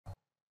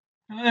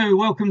Hello,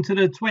 welcome to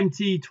the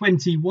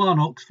 2021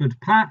 Oxford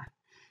Pat.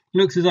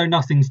 Looks as though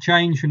nothing's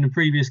changed from the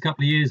previous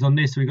couple of years on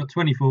this. So we've got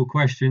 24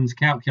 questions,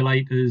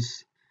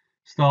 calculators,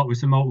 start with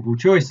some multiple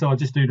choice. So I'll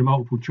just do the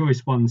multiple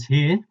choice ones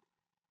here.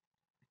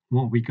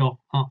 What have we got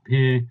up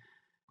here?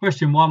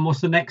 Question 1,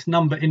 what's the next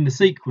number in the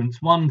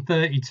sequence?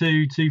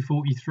 132,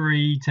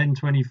 243,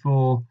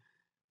 1024,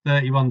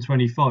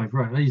 3125.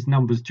 Right, these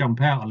numbers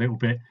jump out a little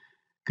bit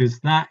because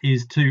that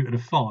is 2 to the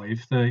 5,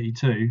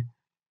 32.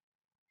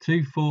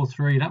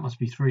 243, that must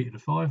be 3 to the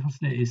 5,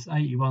 mustn't it? It's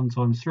 81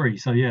 times 3.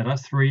 So yeah,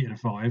 that's 3 to the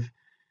 5.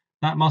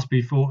 That must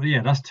be 4.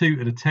 Yeah, that's 2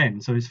 to the 10.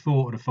 So it's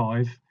 4 to the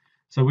 5.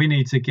 So we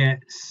need to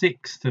get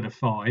 6 to the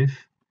 5. I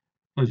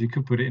suppose you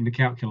could put it in the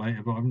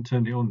calculator, but I haven't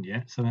turned it on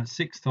yet. So that's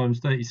 6 times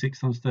 36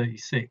 times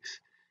 36.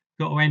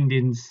 Got to end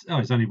in, oh,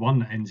 there's only one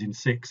that ends in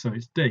 6, so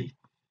it's D.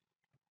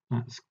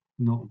 That's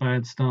not a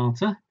bad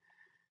starter.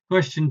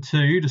 Question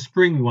 2, the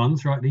spring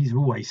ones, right? These are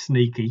always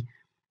sneaky.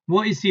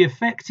 What is the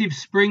effective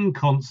spring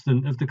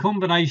constant of the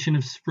combination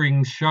of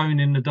springs shown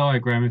in the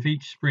diagram if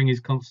each spring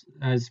is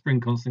has spring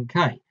constant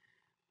K?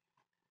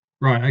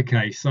 Right,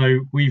 okay, so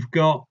we've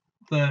got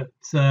that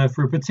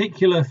for a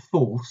particular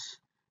force,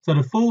 so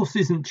the force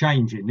isn't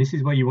changing. This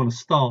is where you want to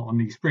start on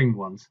these spring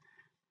ones.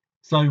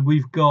 So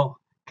we've got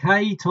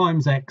K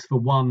times X for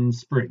one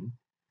spring,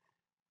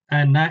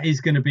 and that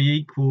is going to be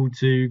equal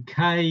to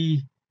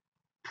K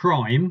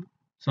prime,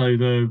 so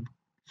the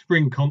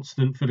spring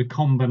constant for the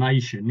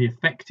combination, the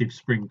effective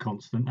spring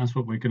constant, that's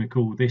what we're going to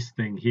call this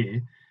thing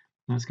here.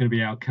 That's going to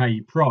be our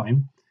K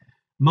prime,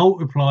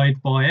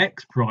 multiplied by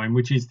X prime,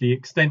 which is the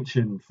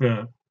extension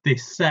for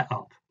this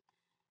setup.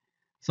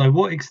 So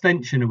what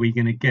extension are we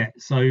going to get?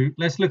 So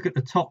let's look at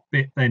the top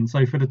bit then.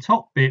 So for the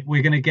top bit,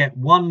 we're going to get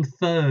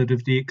 1/3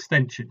 of the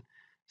extension.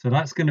 So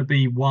that's going to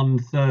be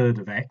 1/3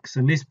 of X.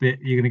 And this bit,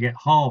 you're going to get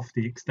half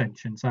the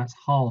extension. So that's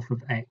half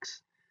of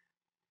X.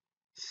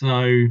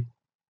 So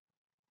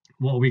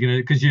what are we going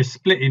to, because you're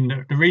splitting,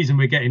 the reason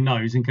we're getting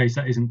those, in case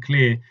that isn't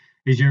clear,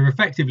 is you're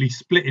effectively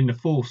splitting the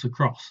force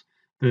across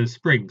the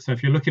spring. So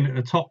if you're looking at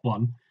the top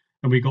one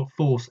and we've got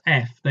force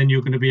F, then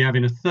you're going to be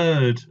having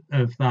 1/3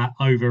 of that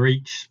over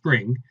each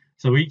spring.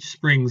 So each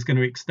spring's going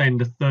to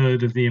extend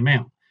 1/3 of the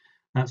amount.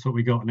 That's what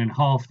we got, and then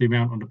half the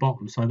amount on the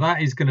bottom. So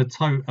that is going to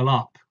total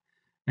up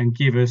and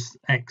give us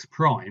X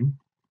prime.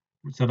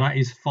 So that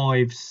is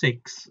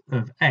 5/6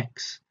 of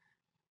X.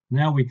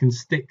 Now we can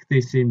stick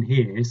this in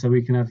here, so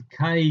we can have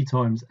K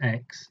times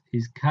X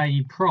is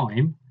K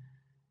prime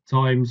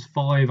times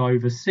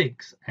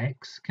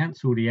 5/6X,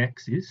 cancel the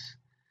X's,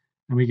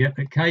 and we get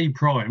that K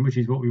prime, which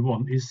is what we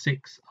want, is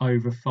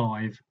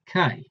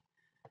 6/5K,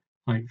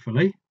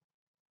 hopefully,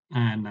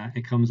 and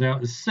it comes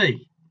out as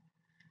C.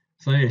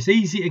 So it's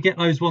easy to get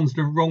those ones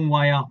the wrong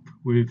way up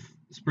with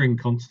spring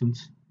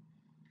constants.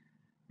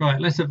 Right,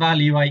 let's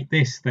evaluate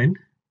this then.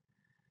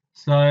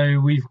 So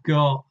we've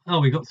got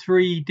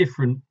 3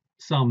 different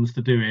sums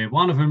to do here.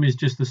 One of them is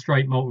just the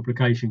straight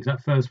multiplication, because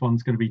that first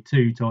one's going to be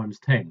 2 times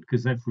 10,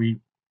 because every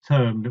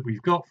term that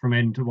we've got from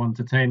n to 1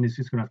 to 10 is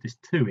just going to have this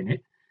 2 in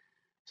it.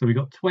 So we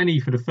got 20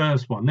 for the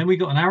first one. Then we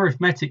got an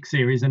arithmetic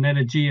series and then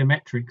a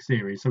geometric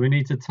series. So we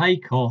need to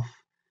take off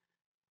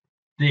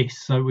this.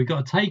 So we've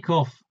got to take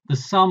off the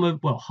sum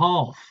of, well,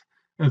 half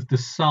of the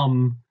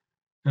sum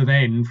of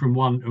n from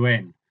 1 to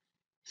n.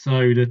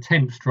 So the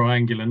 10th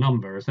triangular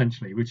number,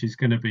 essentially, which is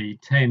going to be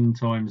 10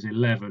 times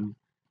 11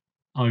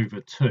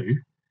 over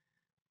 2,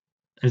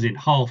 as in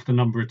half the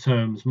number of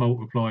terms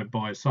multiplied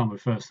by a sum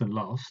of first and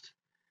last.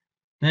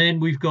 Then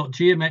we've got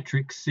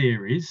geometric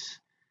series.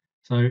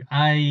 So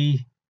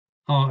a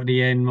r to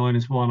the n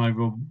minus 1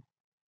 over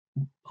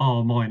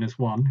r minus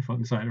 1, if I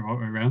can say it the right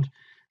way around.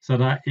 So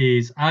that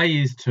is a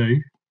is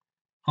 2,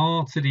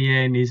 r to the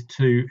n is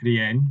 2 to the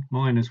n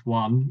minus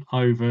 1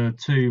 over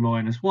 2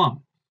 minus 1.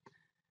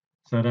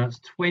 So that's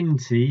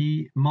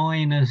 20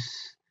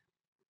 minus,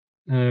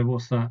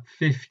 what's that,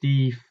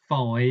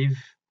 55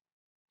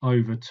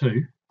 over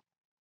 2,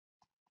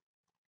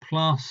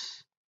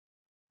 plus,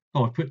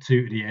 oh, I put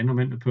 2 to the n, I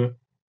meant to put,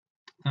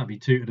 that'd be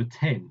 2 to the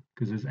 10,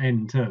 because there's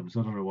n terms,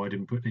 I don't know why I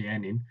didn't put the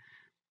n in.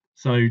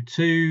 So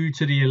 2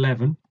 to the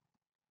 11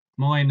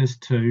 minus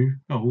 2,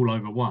 oh, all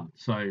over 1,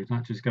 so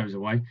that just goes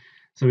away.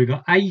 So we've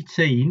got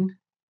 18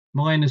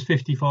 minus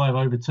 55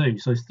 over 2,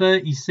 so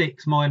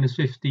 36 minus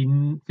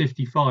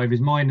 55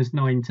 is minus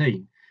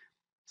 19.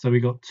 So we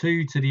got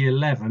 2 to the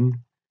 11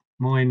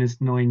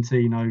 minus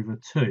 19 over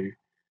 2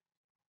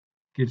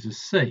 gives us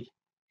C.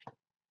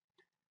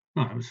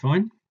 Right, that was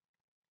fine.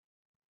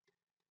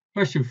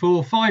 Question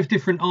 4, 5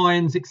 different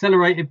ions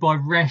accelerated by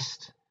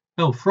rest.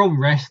 Oh, from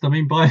rest, I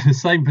mean by the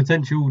same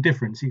potential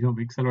difference. You can't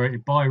be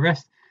accelerated by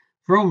rest.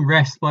 From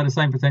rest by the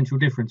same potential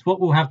difference. What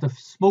will have the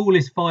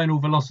smallest final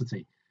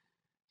velocity?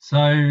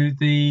 So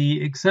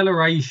the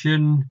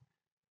acceleration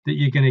that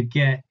you're going to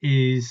get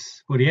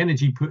is, well, the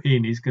energy put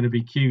in is going to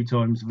be Q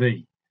times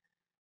V.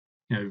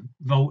 You know,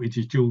 voltage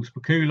is joules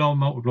per coulomb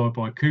multiplied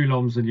by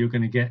coulombs, and you're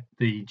going to get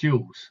the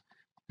joules.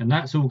 And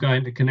that's all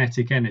going to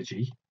kinetic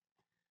energy.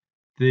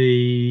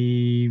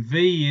 the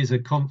v is a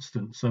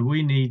constant, so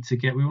we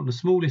want the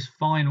smallest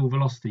final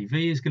velocity.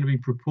 V is going to be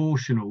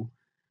proportional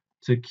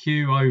to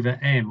q over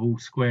m, all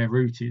square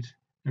rooted.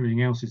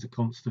 Everything else is a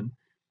constant.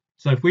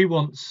 So if we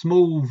want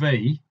small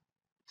v,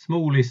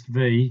 smallest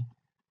v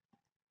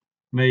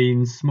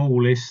means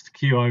smallest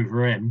q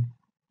over m.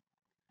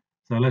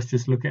 So let's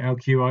just look at our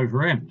q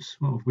over m's.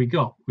 What have we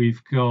got?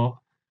 We've got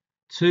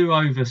 2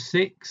 over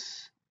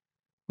 6.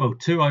 Well,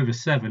 2 over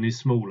 7 is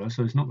smaller,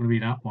 so it's not going to be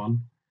that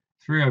one.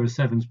 3 over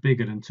 7 is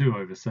bigger than 2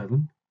 over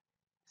 7.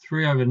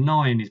 3 over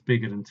 9 is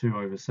bigger than 2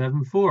 over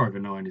 7. 4 over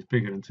 9 is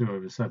bigger than 2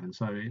 over 7,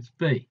 so it's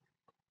B.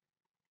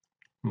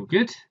 All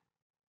good.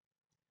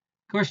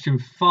 Question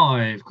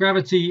 5.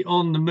 Gravity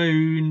on the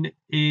moon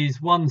is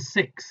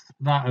 1/6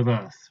 that of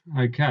Earth.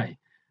 Okay.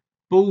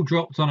 Ball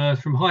dropped on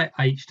Earth from height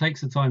h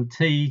takes the time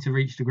t to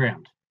reach the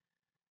ground.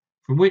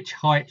 From which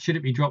height should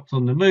it be dropped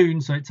on the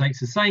moon so it takes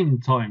the same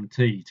time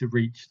t to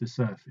reach the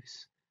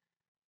surface?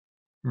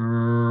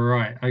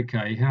 Right,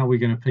 okay, how are we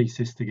going to piece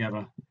this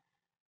together?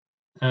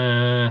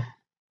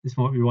 This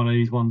might be one of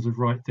these ones of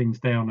write things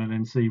down and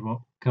then see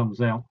what comes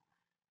out.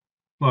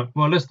 Right,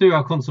 well, let's do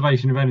our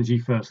conservation of energy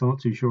first. I'm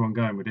not too sure I'm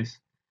going with this.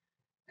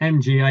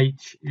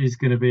 mgh is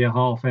going to be a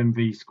half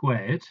mv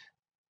squared.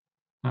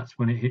 That's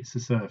when it hits the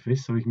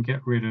surface, so we can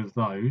get rid of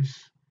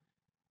those.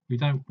 We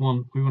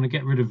want to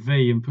get rid of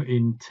v and put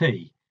in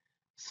t.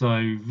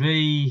 So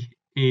v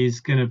is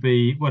going to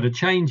be, well, the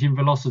change in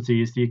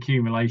velocity is the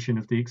accumulation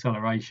of the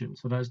acceleration.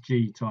 So that's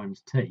g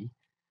times t.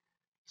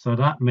 So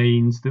that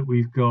means that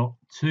we've got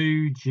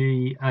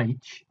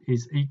 2gh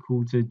is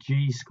equal to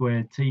g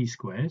squared t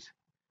squared.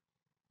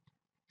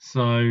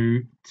 So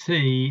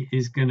t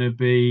is going to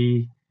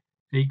be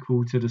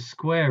equal to the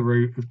square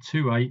root of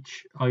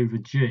 2h over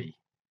g.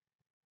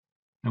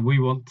 And we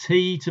want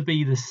t to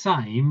be the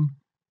same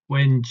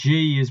when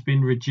g has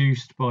been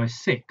reduced by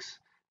 6.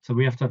 So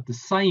we have to have the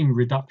same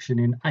reduction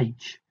in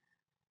h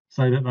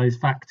so that those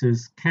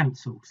factors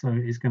cancel. So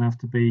it's going to have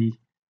to be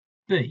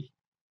b.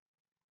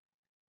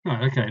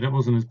 Right, okay, that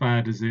wasn't as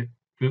bad as it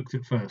looked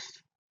at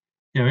first.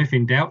 Yeah, if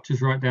in doubt,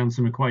 just write down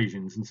some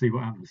equations and see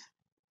what happens.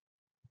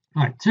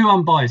 Right, 2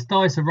 unbiased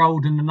dice are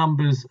rolled and the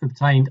numbers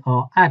obtained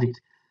are added.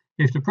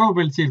 If the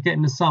probability of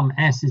getting the sum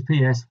S is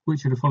PS,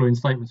 which of the following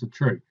statements are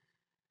true?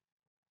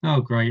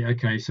 Oh, great.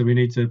 Okay, so we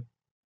need to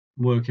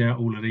work out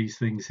all of these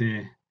things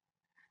here.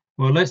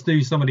 Well, let's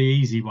do some of the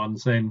easy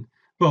ones then.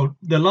 Well,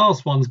 the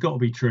last one's got to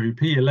be true.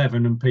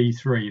 P11 and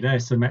P3, they're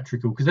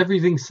symmetrical because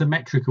everything's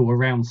symmetrical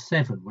around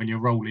 7 when you're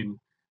rolling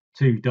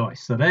 2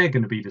 dice. So they're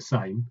going to be the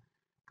same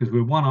because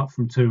we're 1 up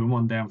from 2 and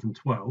 1 down from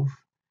 12.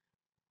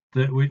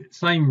 The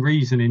same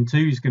reasoning, 2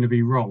 is going to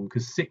be wrong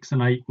because 6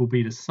 and 8 will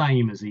be the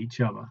same as each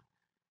other.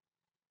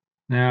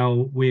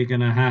 Now we're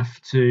going to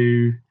have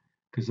to,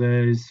 because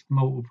there's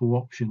multiple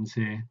options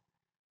here,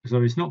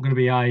 so it's not going to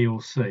be A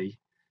or C,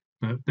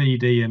 but B,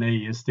 D and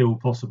E are still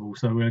possible.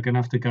 So we're going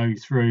to have to go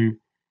through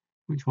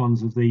which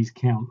ones of these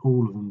count.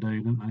 All of them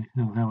do, don't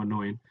they? Oh, how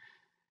annoying.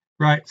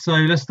 Right, so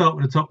let's start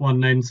with the top one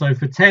then. So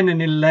for 10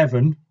 and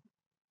 11,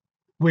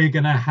 we're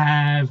going to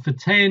have, for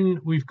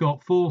 10, we've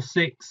got 4,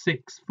 6,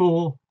 6,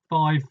 4,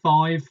 5,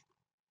 5.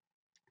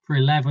 For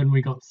 11,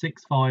 we got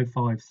 6, 5,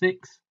 5,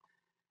 6.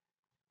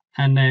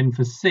 And then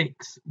for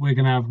 6, we're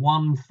going to have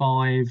 1,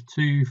 5,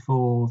 2,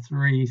 4,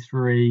 3,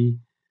 3,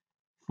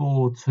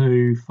 4,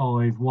 2,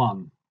 5,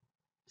 1.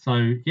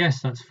 So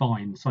yes, that's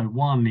fine. So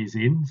 1 is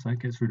in, so it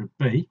gets rid of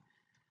B.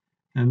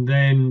 And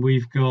then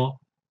we've got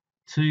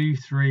 2,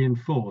 3,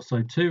 and 4.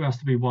 So 2 has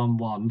to be 1,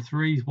 1.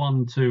 3 is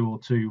 1, 2, or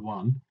 2,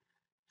 1.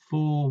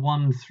 4,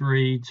 1,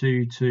 3,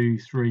 2, 2,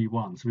 3,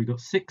 1. So we've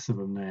got 6 of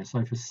them there.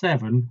 So for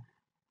 7,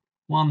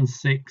 1,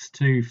 6,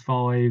 2,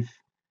 5.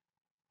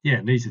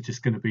 Yeah, these are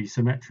just going to be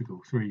symmetrical.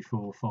 3,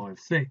 4, 5,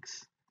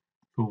 6,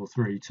 4,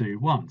 3, 2,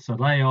 1. So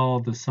they are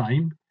the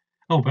same.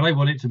 Oh, but they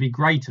want it to be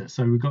greater.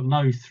 So we've got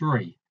no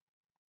 3.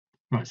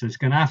 Right, so it's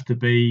going to have to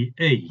be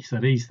E. So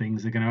these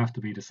things are going to have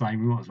to be the same.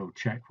 We might as well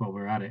check while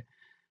we're at it.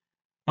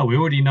 Oh, we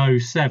already know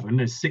 7.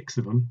 There's 6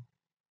 of them.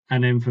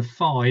 And then for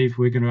 5,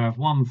 we're going to have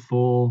 1,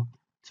 4,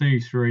 2,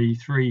 3,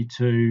 3,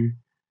 2,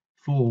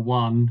 4,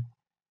 1.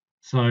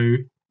 So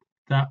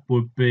that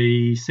would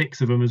be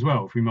 6 of them as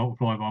well if we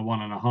multiply by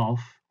 1.5.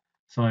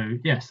 So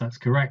yes, that's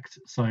correct.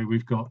 So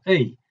we've got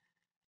E.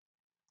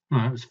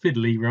 Well, that was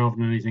fiddly rather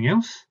than anything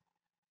else.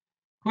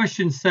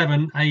 Question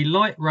 7. A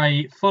light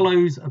ray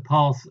follows a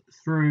path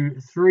through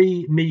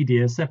 3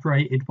 media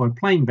separated by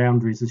plane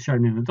boundaries as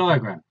shown in the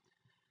diagram,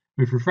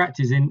 with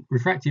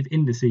refractive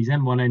indices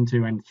M1,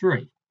 N2,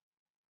 N3.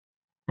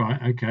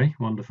 Right, okay,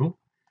 wonderful.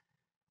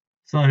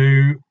 So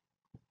we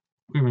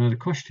haven't had a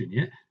question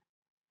yet.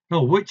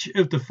 Oh, which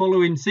of the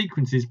following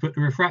sequences put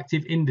the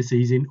refractive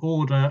indices in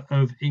order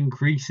of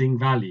increasing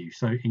value?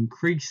 So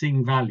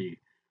increasing value.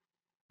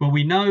 Well,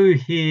 we know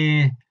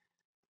here,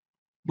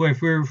 well,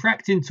 if we're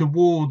refracting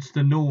towards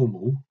the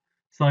normal,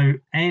 so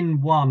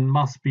N1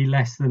 must be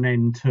less than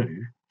N2.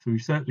 So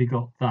we've certainly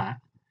got that.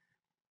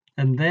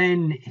 And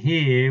then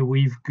here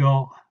we've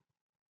got,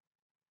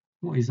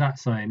 what is that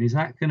saying? Is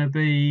that going to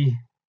be,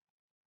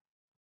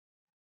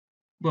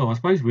 well, I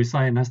suppose we're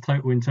saying that's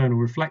total internal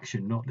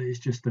reflection, not that it's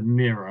just a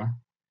mirror.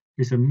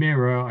 It's a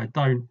mirror. I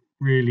don't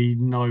really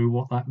know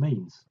what that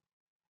means.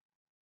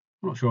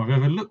 I'm not sure I've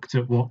ever looked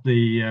at what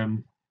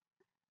the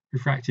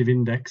refractive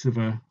index of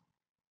a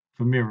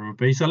mirror would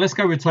be. So let's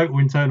go with total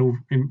internal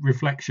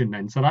reflection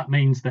then. So that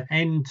means that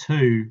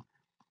N2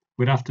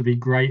 would have to be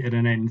greater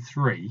than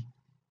N3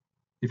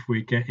 if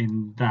we're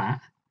getting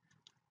that,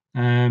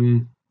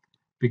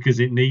 because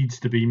it needs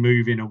to be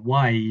moving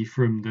away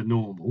from the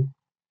normal.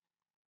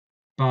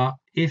 But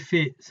if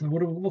it's, so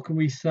what can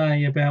we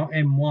say about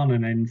N1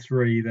 and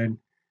N3 then?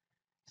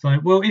 So,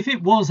 well, if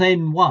it was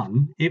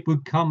N1, it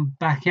would come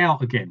back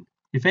out again.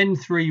 If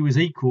N3 was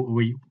equal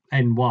to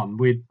N1,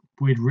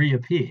 we'd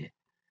reappear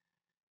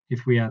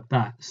if we had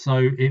that.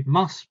 So it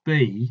must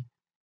be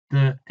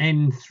that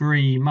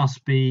N3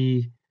 must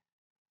be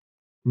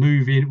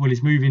moving, well,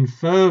 it's moving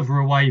further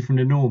away from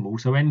the normal.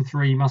 So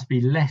N3 must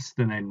be less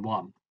than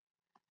N1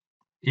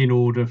 in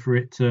order for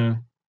it to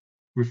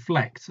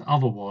reflect.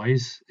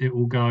 Otherwise, it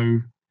will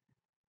go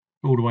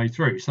all the way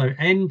through. So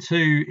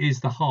N2 is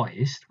the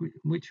highest.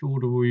 Which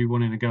order were we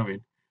wanting to go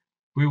in?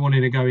 We're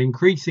wanting to go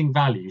increasing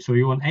value. So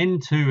we want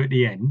N2 at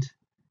the end.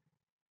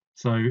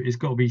 So it's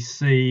got to be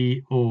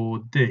C or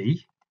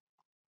D.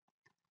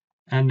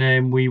 And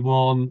then we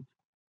want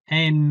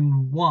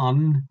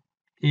N1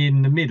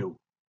 in the middle.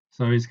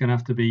 So it's going to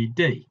have to be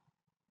D.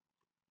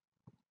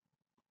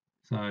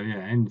 So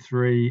yeah,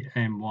 N3,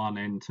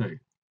 N1, N2.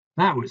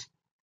 That was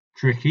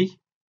tricky.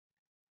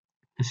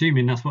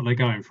 Assuming that's what they're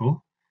going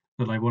for.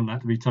 That they want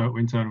that to be total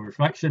internal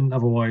reflection.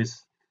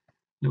 Otherwise,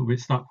 a little bit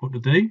stuck what to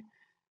do.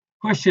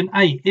 Question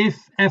 8. If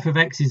f of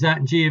x is that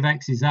and g of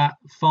x is that,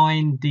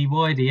 find dy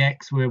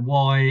dx where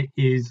y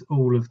is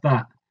all of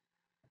that.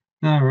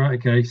 All right,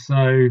 okay,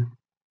 so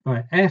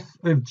right, f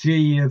of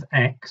g of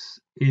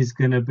x is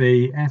going to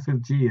be, f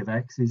of g of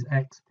x is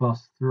x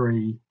plus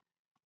 3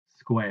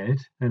 squared.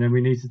 And then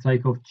we need to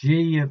take off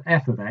g of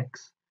f of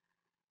x,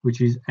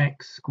 which is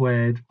x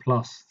squared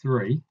plus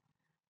 3.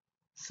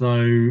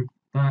 So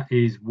that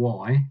is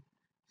y.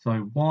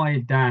 So y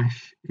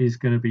dash is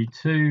going to be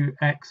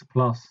 2x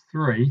plus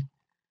 3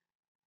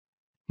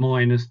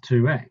 minus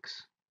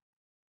 2x,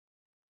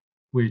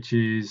 which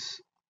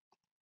is,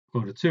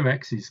 well, the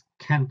 2x is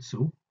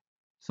cancel.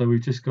 So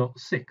we've just got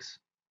 6,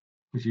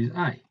 which is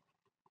A.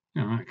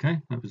 Oh, okay,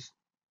 that was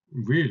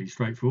really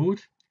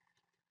straightforward.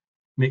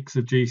 Mix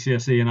of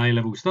GCSE and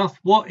A-level stuff.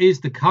 What is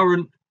the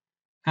current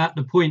at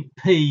the point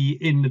P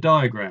in the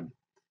diagram?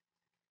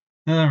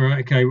 All right,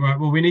 okay, right.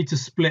 Well, we need to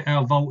split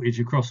our voltage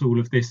across all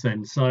of this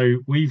then. So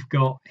we've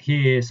got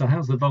here, so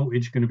how's the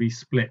voltage going to be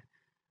split?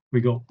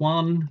 We got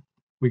 1,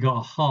 we got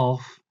a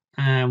half,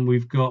 and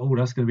we've got, oh,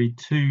 that's going to be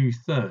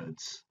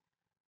 2/3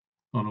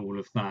 on all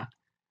of that.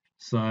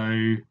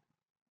 So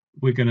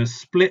we're going to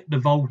split the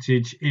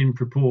voltage in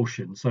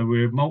proportion. So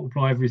we'll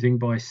multiply everything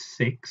by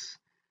 6.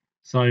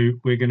 So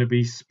we're going to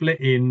be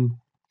splitting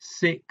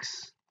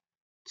 6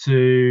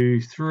 to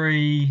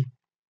 3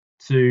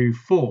 to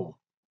 4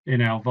 in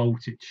our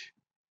voltage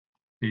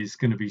is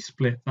going to be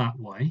split that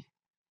way.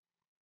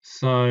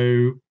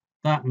 So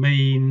that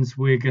means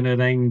we're going to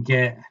then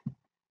get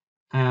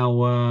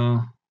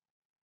our,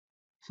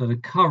 so the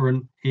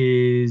current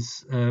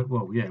is,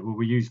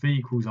 we use V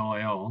equals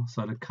IR.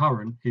 So the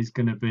current is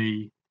going to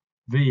be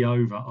V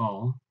over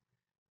R,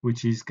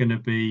 which is going to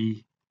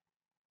be,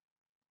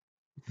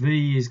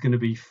 V is going to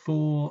be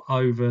 4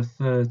 over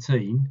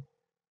 13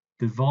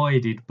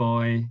 divided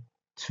by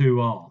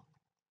 2R.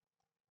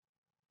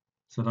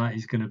 So that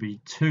is going to be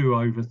 2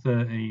 over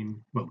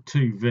 13, well,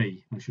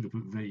 2V. I should have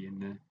put V in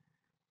there.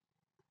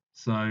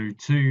 So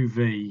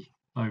 2V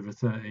over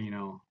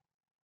 13R,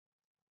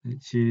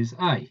 which is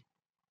A.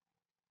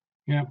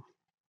 Yeah.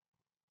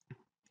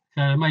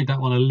 So I made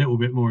that one a little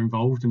bit more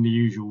involved than the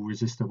usual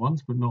resistor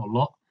ones, but not a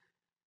lot.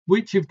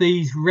 Which of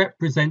these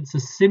represents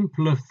a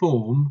simpler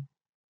form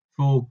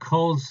for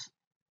cos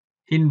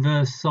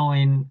inverse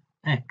sine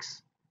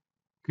x?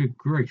 Good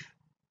grief.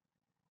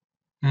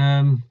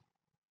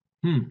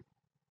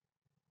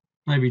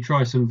 Maybe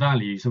try some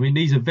values. I mean,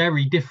 these are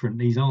very different,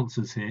 these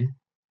answers here.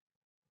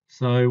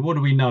 So what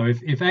do we know?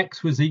 If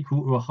x was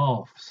equal to a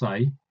half,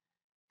 say,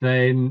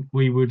 then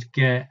we would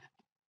get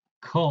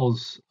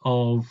cos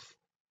of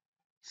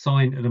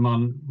sine to the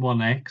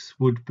 1x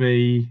would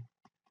be,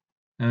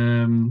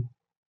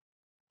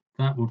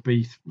 that would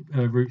be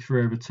root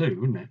 3 over 2,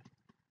 wouldn't it?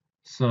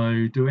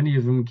 So do any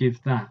of them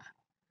give that?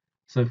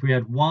 So if we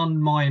had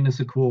 1 minus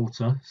a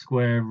quarter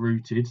square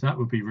rooted, that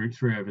would be root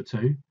 3 over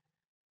 2.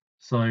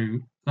 So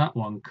that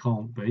one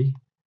can't be,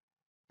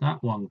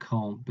 that one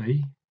can't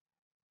be,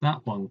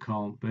 that one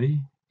can't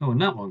be, oh,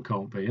 and that one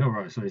can't be. All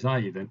right, so it's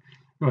A then.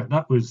 Right,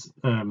 that was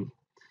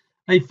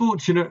a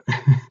fortunate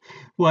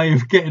way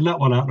of getting that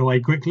one out of the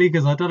way quickly,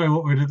 because I don't know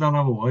what we'd have done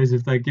otherwise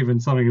if they'd given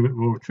something a bit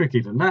more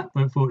tricky than that,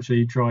 but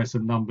fortunately try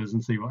some numbers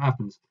and see what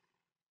happens.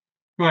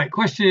 Right,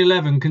 question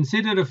 11.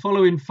 Consider the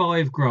following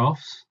 5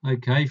 graphs.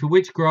 Okay, for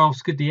which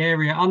graphs could the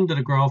area under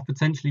the graph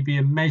potentially be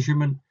a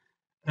measurement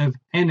of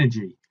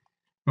energy?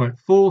 Right,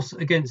 force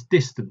against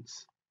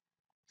distance.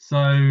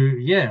 So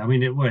yeah, I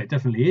mean, it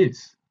definitely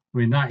is. I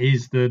mean, that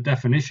is the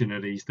definition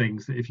of these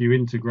things, that if you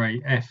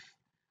integrate F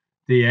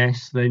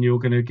ds, then you're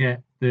going to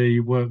get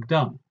the work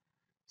done.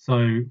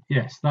 So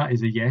yes, that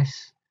is a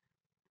yes.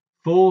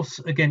 Force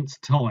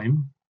against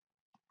time,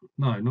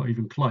 no, not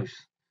even close.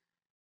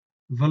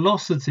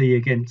 Velocity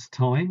against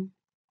time,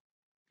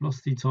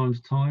 velocity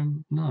times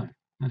time, no,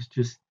 that's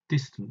just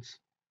distance.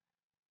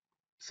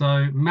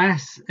 So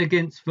mass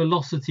against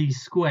velocity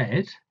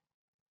squared,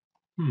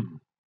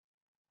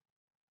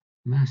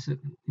 mass,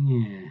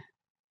 yeah.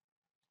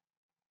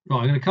 Right,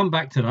 I'm going to come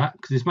back to that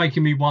because it's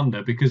making me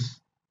wonder,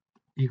 because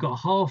you've got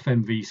half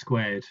mv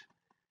squared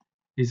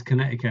is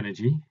kinetic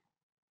energy,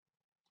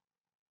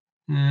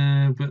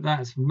 but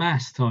that's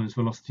mass times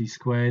velocity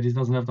squared. It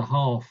doesn't have the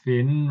half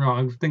in. Right,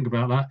 I'll think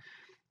about that.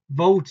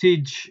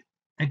 Voltage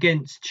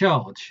against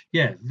charge,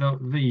 yeah,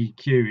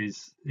 VQ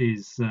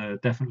is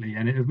definitely.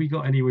 And have we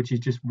got any which is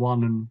just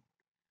one? And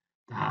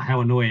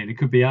how annoying, it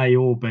could be A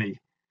or B.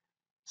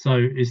 So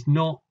it's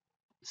not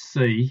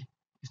C,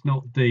 it's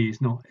not D,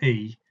 it's not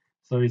E.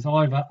 So it's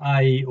either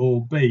A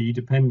or B,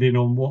 depending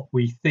on what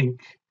we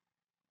think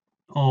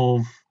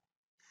of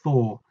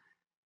for,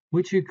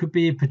 which it could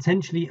be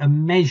potentially a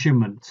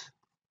measurement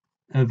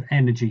of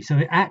energy. So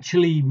it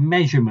actually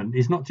measurement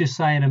is not just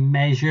saying a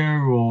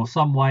measure or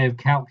some way of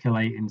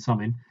calculating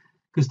something,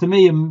 because to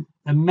me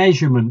a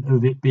measurement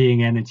of it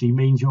being energy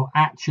means you're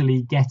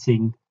actually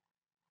getting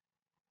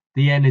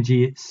the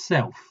energy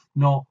itself,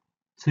 not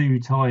 2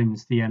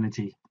 times the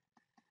energy.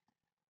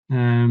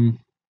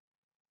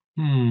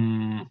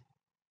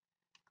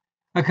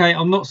 Okay,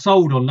 I'm not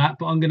sold on that,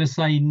 but I'm going to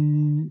say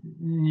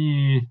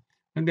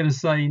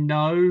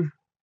no,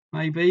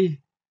 maybe.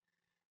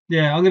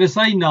 Yeah, I'm going to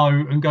say no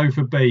and go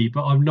for B,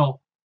 but I'm not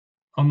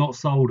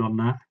sold on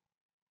that.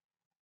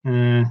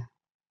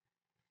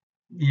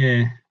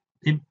 Yeah,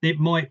 it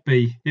might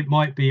be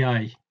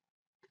A,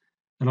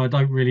 and I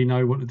don't really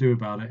know what to do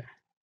about it.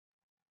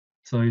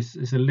 So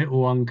it's a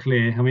little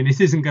unclear. I mean, this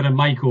isn't going to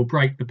make or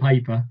break the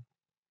paper,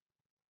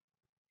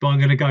 but I'm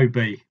going to go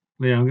B.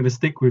 Yeah, I'm going to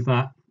stick with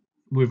that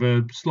with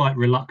a slight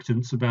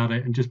reluctance about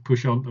it and just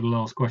push on to the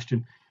last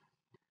question.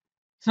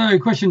 So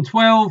question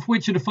 12,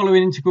 which of the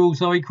following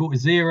integrals are equal to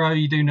 0?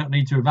 You do not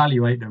need to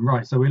evaluate them.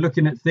 Right, so we're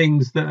looking at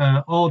things that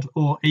are odd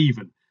or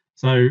even.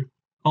 So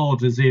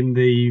odd as in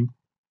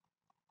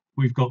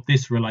we've got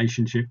this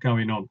relationship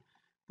going on,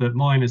 that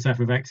minus f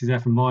of x is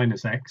f of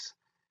minus x.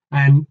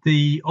 And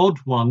the odd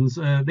ones,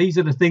 these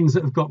are the things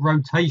that have got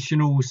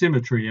rotational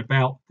symmetry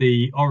about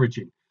the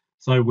origin.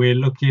 So we're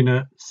looking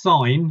at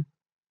sine,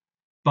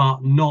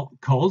 but not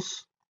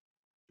cos,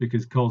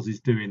 because cos is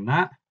doing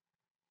that.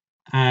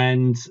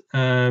 And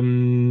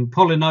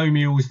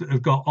polynomials that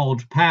have got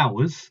odd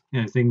powers,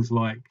 things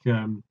like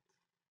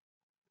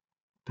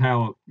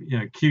power,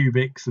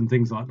 cubics and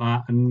things like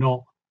that, and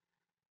not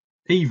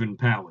even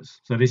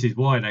powers. So this is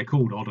why they're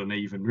called odd and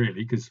even,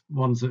 really, because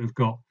ones that have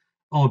got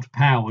odd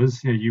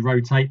powers, you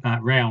rotate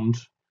that round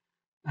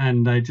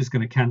and they're just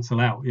going to cancel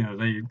out.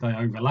 They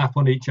overlap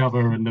on each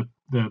other, and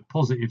the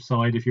positive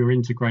side, if you're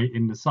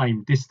integrating the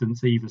same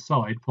distance either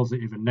side,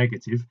 positive and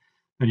negative,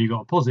 then you've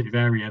got a positive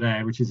area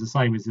there, which is the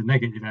same as the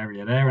negative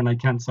area there, and they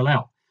cancel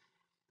out.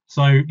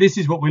 So this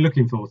is what we're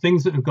looking for,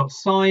 things that have got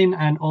sine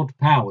and odd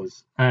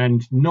powers,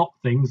 and not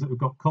things that have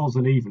got cos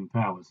and even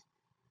powers.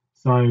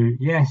 So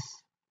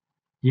yes,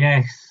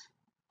 yes,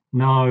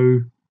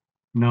 no,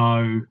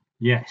 no,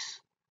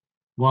 yes.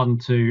 1,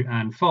 2,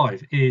 and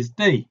 5 is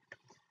D.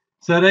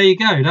 So there you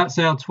go. That's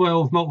our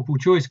 12 multiple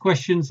choice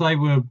questions. They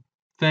were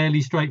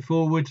fairly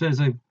straightforward.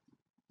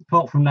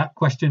 Apart from that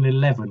question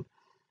 11,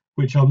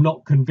 which I'm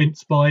not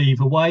convinced by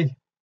either way.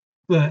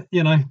 But,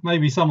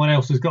 maybe someone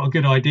else has got a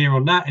good idea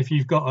on that. If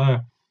you've got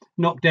a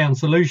knockdown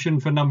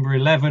solution for number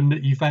 11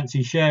 that you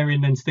fancy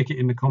sharing, then stick it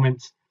in the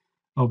comments.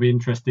 I'll be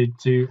interested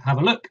to have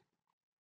a look.